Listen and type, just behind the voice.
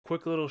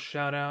quick little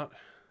shout out.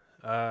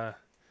 Uh,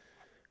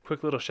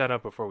 quick little shout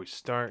out before we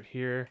start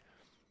here.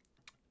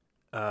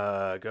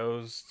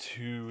 Goes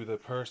to the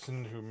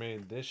person who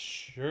made this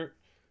shirt.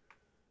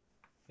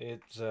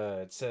 It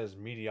says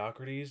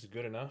mediocrity is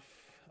good enough.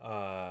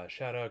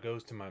 Shout out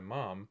goes to my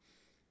mom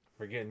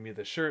for getting me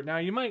the shirt. Now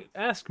you might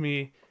ask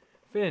me,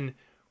 Finn,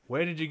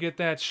 where did you get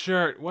that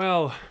shirt?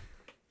 Well,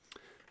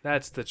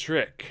 that's the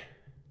trick.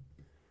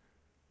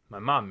 My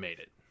mom made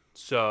it.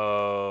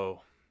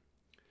 So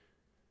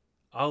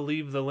I'll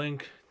leave the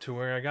link to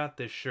where I got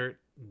this shirt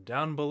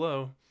down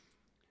below,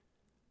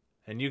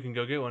 and you can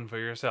go get one for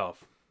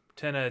yourself.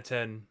 10 out of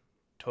 10,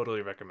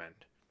 totally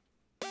recommend.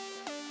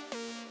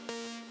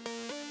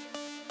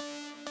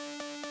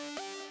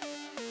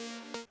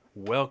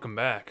 Welcome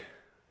back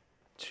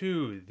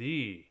to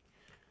the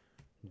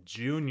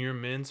Junior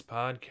Mints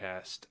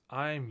podcast.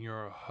 I'm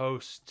your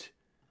host,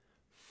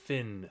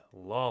 Finn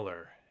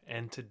Lawler,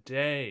 and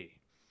today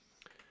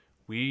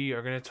we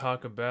are going to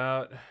talk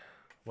about,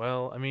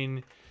 we're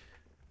going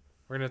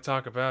to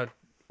talk about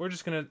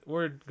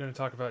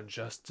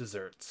just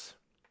desserts.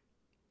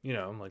 You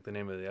know, like the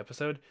name of the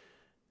episode.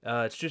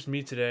 It's just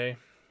me today.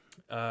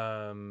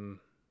 Yeah.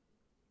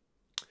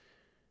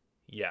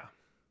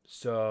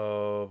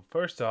 So,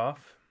 first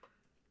off,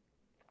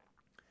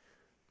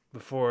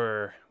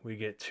 before we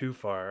get too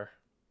far,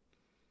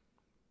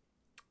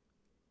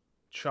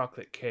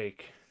 chocolate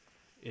cake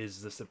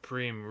is the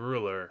supreme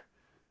ruler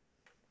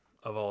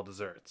of all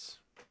desserts.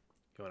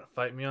 If you want to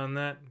fight me on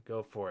that,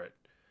 go for it.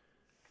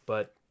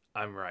 But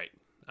I'm right.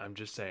 I'm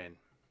just saying.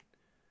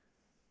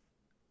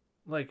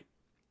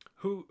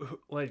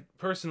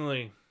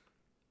 Personally,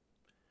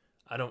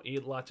 I don't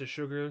eat lots of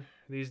sugar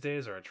these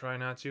days, or I try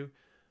not to.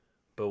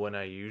 But when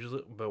I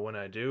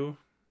do,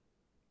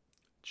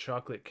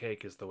 chocolate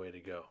cake is the way to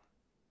go.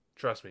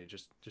 Trust me,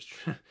 just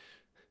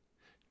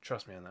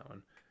trust me on that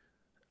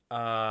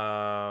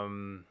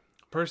one.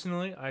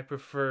 Personally, I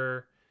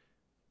prefer.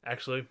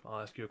 Actually,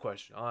 I'll ask you a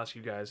question. I'll ask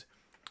you guys,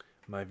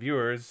 my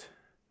viewers,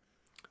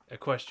 a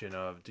question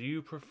of: do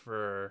you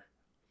prefer?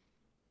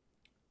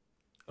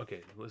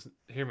 Okay, listen.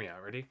 Hear me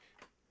out. Ready?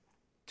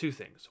 Two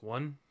things.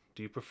 One,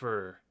 do you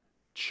prefer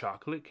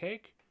chocolate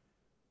cake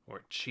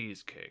or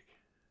cheesecake?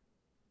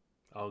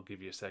 I'll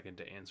give you a second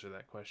to answer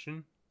that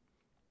question.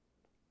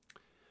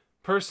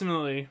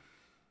 Personally,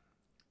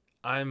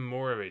 I'm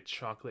more of a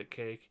chocolate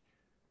cake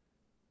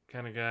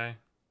kind of guy.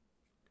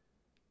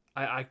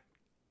 I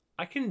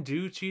can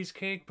do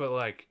cheesecake, but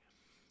like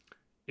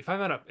if I'm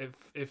at a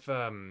if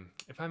I'm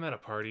at a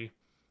party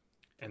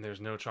and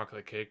there's no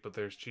chocolate cake but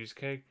there's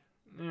cheesecake,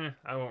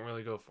 I won't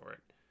really go for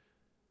it.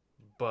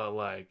 But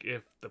like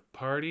if the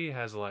party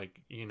has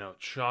like,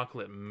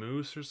 chocolate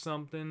mousse or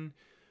something,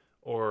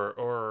 or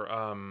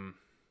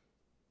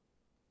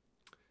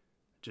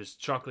just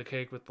chocolate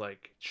cake with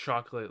like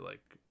chocolate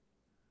like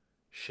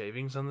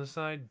shavings on the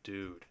side,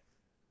 dude.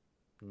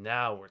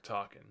 Now we're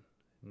talking.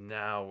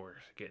 Now we're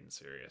getting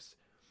serious.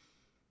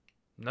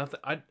 Nothing.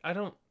 I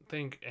don't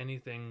think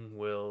anything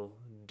will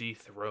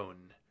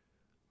dethrone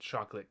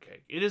chocolate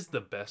cake. It is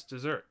the best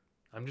dessert.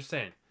 I'm just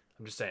saying.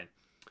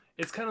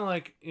 It's kind of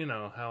like,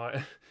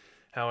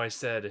 how I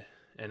said,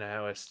 and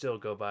how I still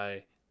go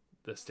by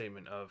the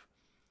statement of,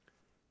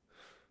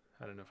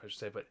 I don't know if I should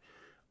say, but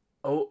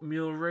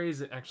oatmeal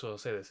raisin. Actually, I'll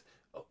say this: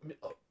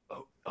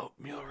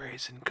 oatmeal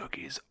raisin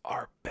cookies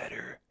are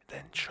better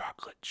than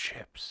chocolate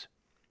chips.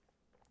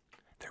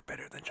 They're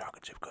better than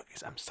chocolate chip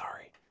cookies. I'm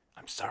sorry.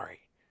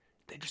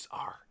 They just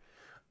are.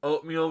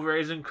 Oatmeal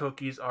raisin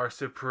cookies are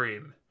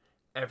supreme.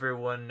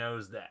 Everyone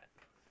knows that.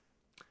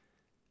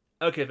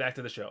 Okay, back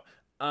to the show.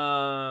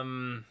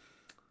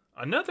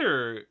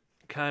 Another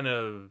kind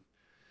of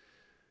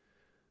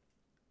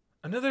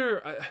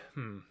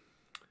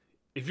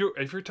if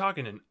you're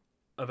talking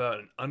about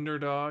an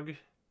underdog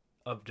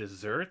of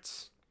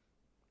desserts,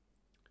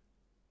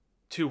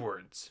 two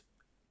words: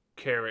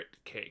 carrot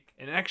cake.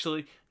 And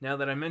actually, now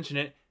that I mention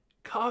it,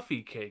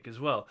 coffee cake as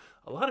well.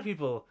 A lot of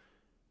people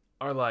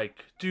are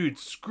like, dude,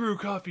 screw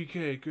coffee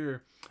cake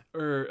or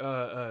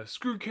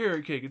screw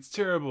carrot cake. It's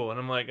terrible. And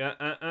I'm like,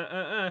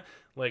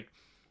 Like,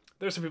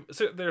 there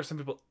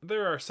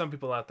are some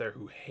people out there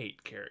who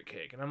hate carrot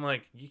cake, and I'm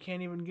like, you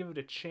can't even give it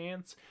a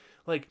chance.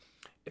 Like,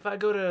 if I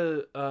go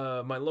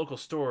to my local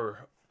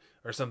store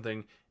or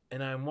something,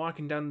 and I'm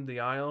walking down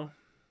the aisle,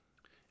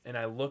 and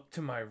I look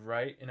to my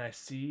right, and I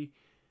see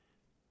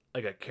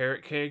like a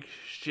carrot cake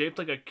shaped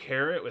like a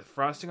carrot with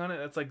frosting on it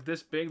that's like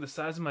this big, the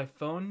size of my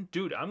phone,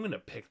 dude, I'm gonna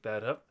pick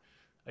that up.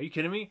 Are you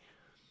kidding me?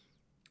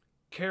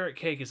 Carrot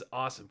cake is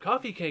awesome.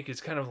 Coffee cake is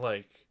kind of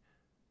like,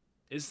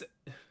 is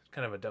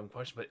kind of a dumb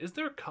question, but is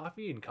there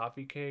coffee in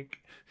coffee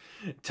cake?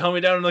 Tell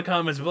me down in the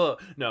comments below.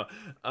 No.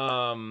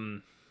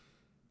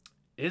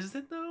 Is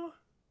it though?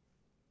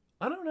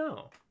 I don't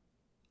know.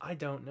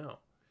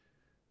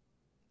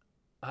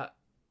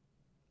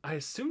 I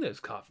assume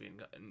there's coffee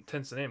and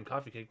tends to name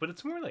coffee cake, but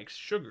it's more like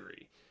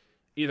sugary.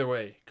 Either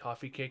way,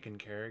 coffee cake and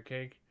carrot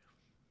cake,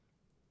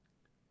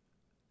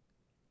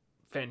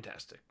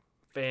 fantastic,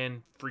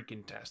 fan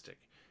freaking tastic.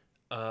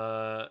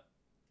 Uh,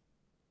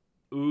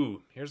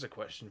 Ooh, here's a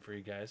question for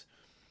you guys.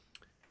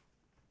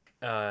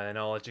 And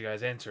I'll let you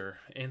guys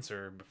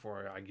answer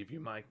before I give you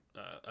my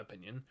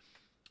opinion.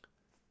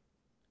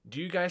 Do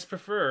you guys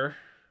prefer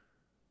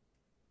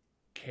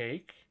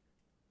cake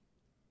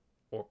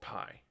or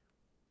pie?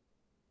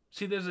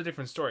 See, there's a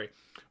different story.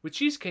 With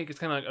cheesecake, it's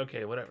kind of like,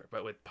 okay, whatever.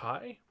 But with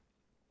pie,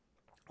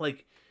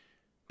 like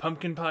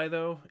pumpkin pie,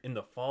 though, in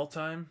the fall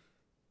time,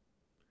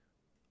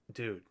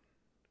 dude,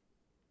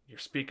 you're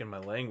speaking my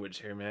language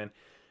here, man.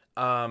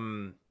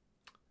 Um,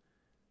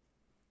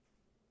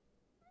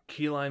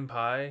 Key lime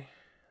pie,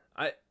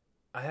 I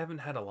I haven't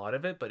had a lot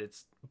of it, but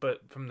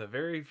from the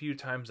very few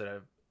times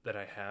that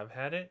I have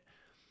had it,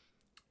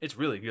 it's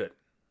really good.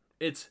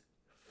 It's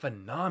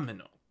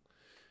phenomenal.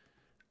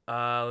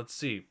 Let's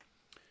see.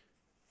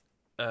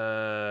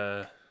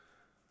 Uh,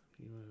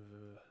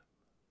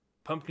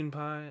 Pumpkin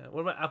pie.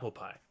 What about apple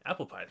pie?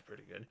 Apple pie is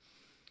pretty good.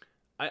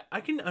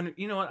 I can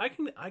you know what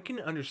I can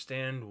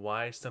understand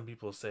why some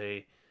people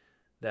say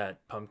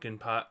that pumpkin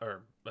pie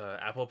or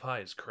apple pie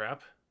is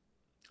crap.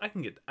 I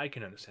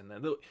can understand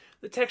that.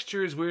 The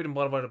texture is weird and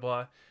blah blah blah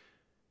blah.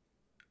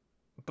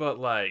 But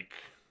like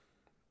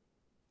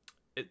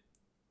it,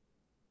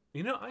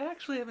 I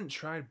actually haven't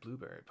tried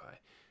blueberry pie.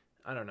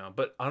 I don't know,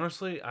 but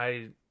honestly,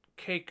 I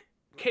cake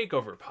cake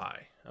over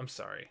pie. I'm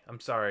sorry. I'm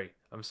sorry.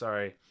 I'm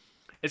sorry.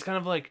 It's kind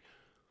of like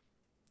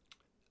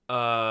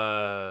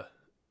uh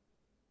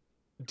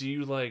do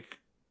you like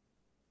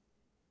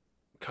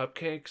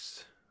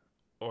cupcakes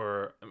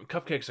or I mean,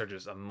 cupcakes are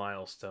just a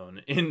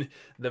milestone in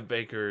the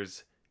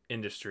baker's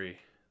industry.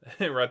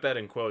 Write that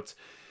in quotes.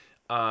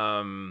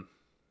 Um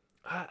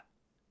I,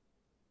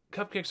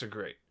 Cupcakes are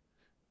great.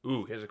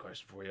 Ooh, here's a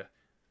question for you.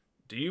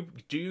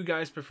 Do you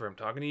guys prefer? I'm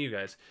talking to you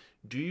guys.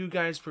 Do you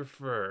guys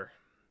prefer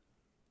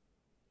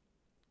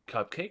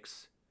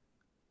cupcakes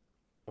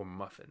or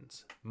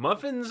muffins?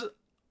 Muffins.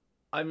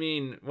 I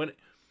mean,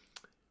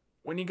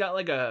 when you got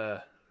like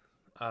a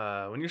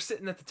when you're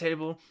sitting at the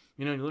table,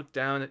 you look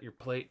down at your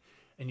plate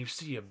and you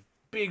see a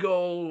big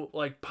old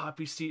like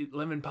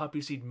lemon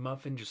poppy seed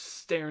muffin just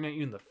staring at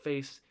you in the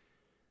face.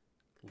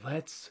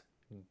 Let's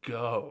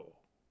go.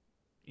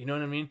 You know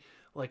what I mean?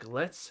 Like,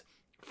 let's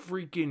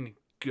freaking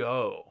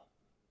go.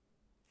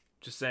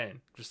 Just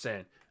saying. Just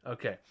saying.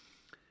 Okay.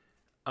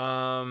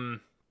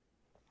 Um,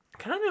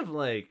 Kind of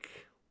like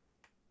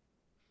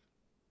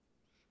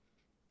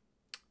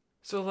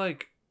so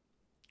like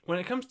when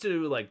it comes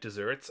to like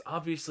desserts,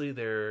 obviously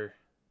there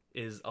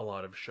is a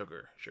lot of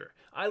sugar. Sure,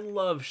 I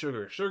love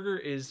sugar. Sugar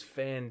is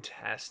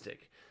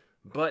fantastic,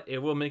 but it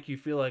will make you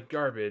feel like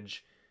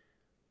garbage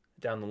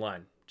down the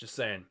line. Just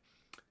saying.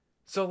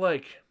 So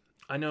like,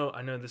 I know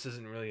this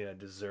isn't really a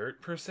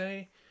dessert per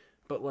se,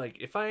 but like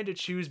if I had to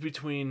choose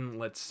between,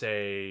 let's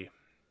say,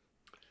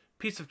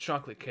 piece of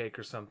chocolate cake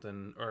or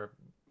something, or a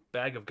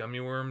bag of gummy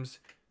worms,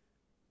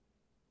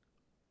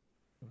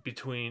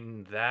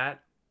 between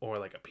that or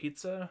like a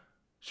pizza,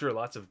 sure,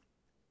 lots of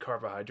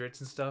carbohydrates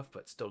and stuff,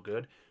 but still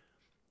good.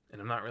 And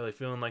I'm not really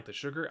feeling like the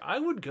sugar, I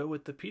would go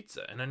with the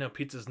pizza. And I know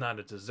pizza's not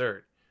a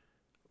dessert,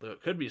 though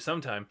it could be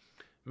sometime.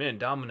 Man,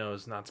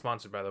 Domino's not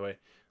sponsored, by the way.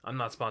 I'm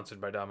not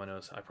sponsored by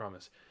Domino's, I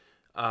promise.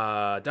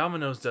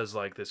 Domino's does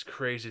like this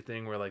crazy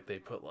thing where like they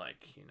put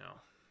like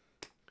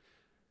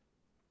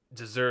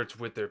desserts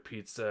with their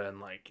pizza and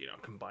like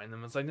combine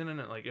them. It's like no.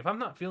 Like if I'm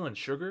not feeling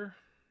sugar,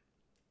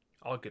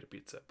 I'll get a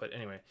pizza. But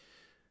anyway,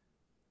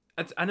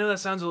 I know that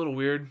sounds a little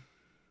weird.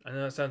 I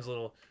know that sounds a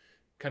little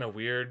kind of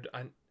weird.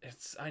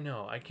 I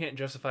know I can't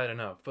justify it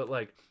enough. But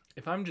like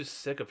if I'm just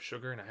sick of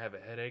sugar and I have a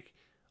headache,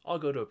 I'll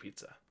go to a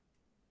pizza.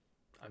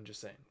 I'm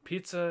just saying,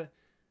 pizza's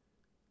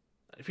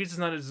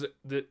not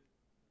a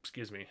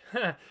excuse me.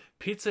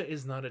 Pizza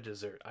is not a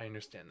dessert. I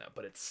understand that,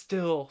 but it's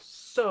still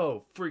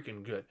so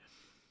freaking good.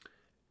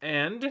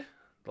 And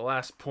the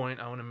last point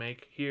I want to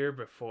make here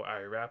before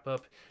I wrap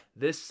up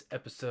this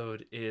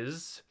episode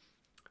is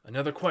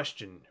another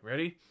question.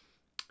 Ready?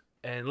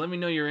 And let me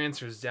know your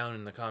answers down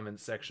in the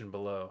comments section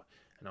below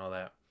and all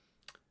that.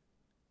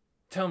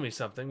 Tell me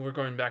something. We're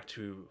going back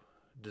to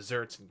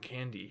desserts and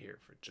candy here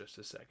for just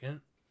a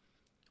second.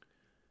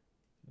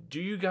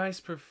 Do you guys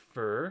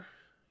prefer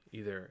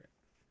either?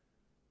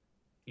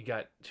 You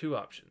got two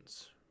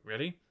options.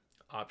 Ready?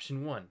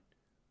 Option 1,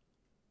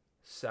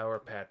 Sour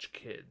Patch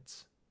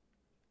Kids.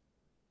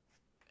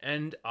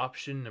 And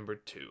option number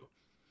 2,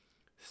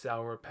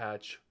 Sour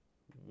Patch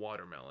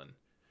Watermelon.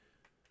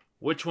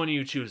 Which one are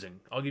you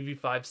choosing? I'll give you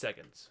 5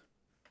 seconds.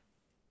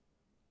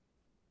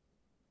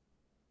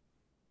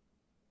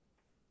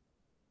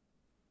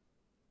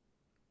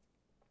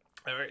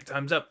 All right,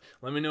 time's up.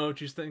 Let me know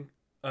what you think.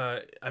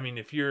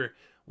 If you're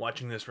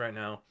watching this right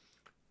now,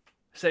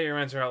 say your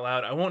answer out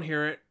loud. I won't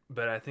hear it,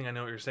 but I think I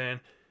know what you're saying.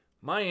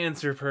 My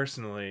answer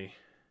personally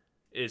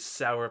is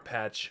Sour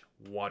Patch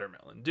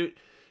Watermelon.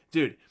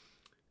 Dude,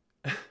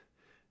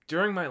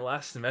 during my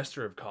last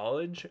semester of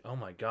college, oh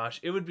my gosh,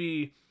 it would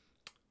be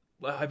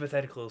a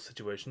hypothetical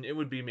situation. It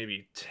would be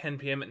maybe 10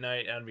 p.m. at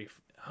night. I'd be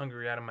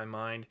hungry out of my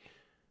mind.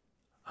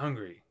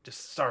 Hungry,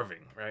 just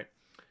starving, right?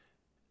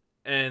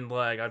 And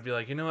like I'd be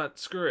like, you know what,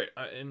 screw it,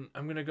 and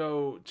I'm gonna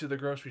go to the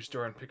grocery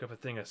store and pick up a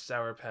thing of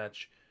Sour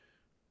Patch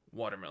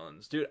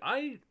watermelons, dude.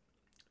 I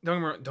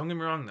don't get me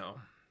wrong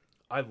though,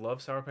 I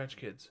love Sour Patch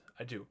Kids,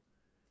 I do.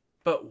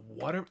 But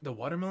the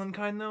watermelon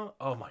kind though,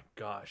 oh my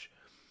gosh,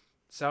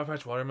 Sour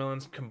Patch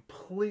watermelons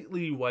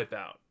completely wipe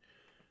out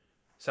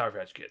Sour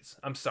Patch Kids.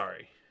 I'm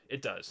sorry,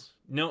 it does.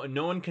 No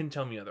one can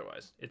tell me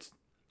otherwise. It's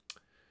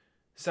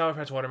Sour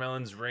Patch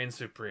watermelons reign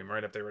supreme,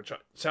 right up there with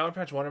Sour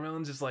Patch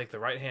watermelons is like the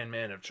right hand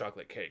man of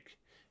chocolate cake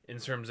in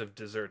terms of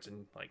desserts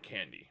and like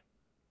candy.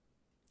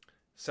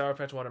 Sour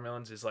Patch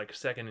watermelons is like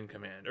second in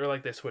command, or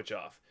like they switch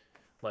off.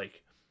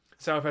 Like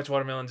Sour Patch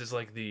watermelons is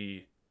like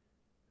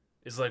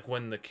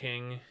when the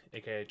king,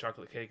 aka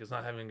chocolate cake, is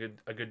not having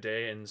a good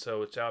day, and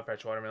so Sour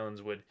Patch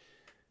watermelons would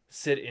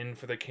sit in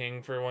for the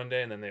king for one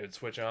day, and then they would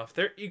switch off.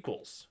 They're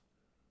equals.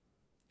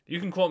 You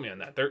can quote me on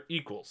that. They're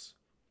equals.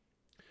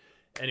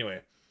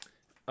 Anyway,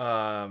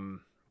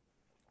 um,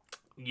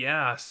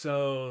 yeah.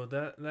 So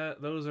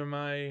those are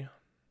my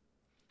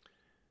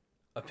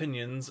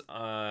opinions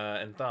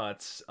and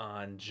thoughts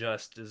on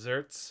just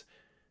desserts.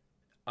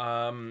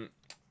 Um,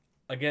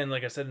 Again,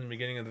 like I said in the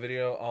beginning of the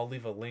video, I'll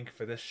leave a link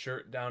for this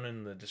shirt down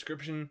in the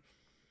description.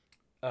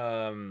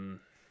 Go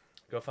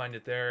find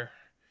it there.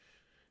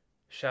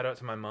 Shout out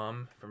to my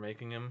mom for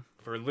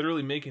for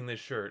literally making this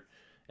shirt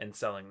and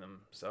selling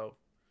them. So,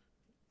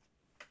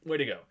 way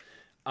to go.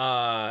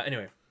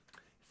 Anyway,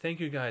 thank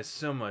you guys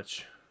so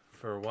much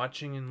for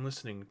watching and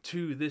listening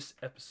to this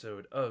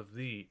episode of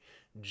the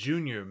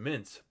Junior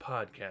Mints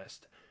podcast.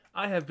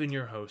 I have been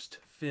your host,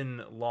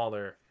 Finn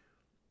Lawler.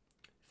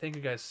 Thank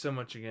you guys so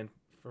much again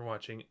for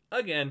watching.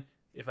 Again,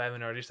 if I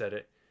haven't already said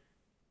it,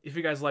 if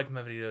you guys like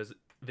my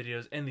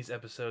videos and these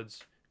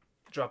episodes,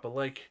 drop a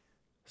like,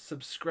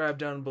 subscribe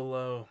down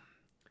below,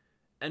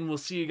 and we'll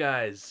see you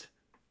guys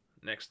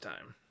next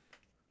time.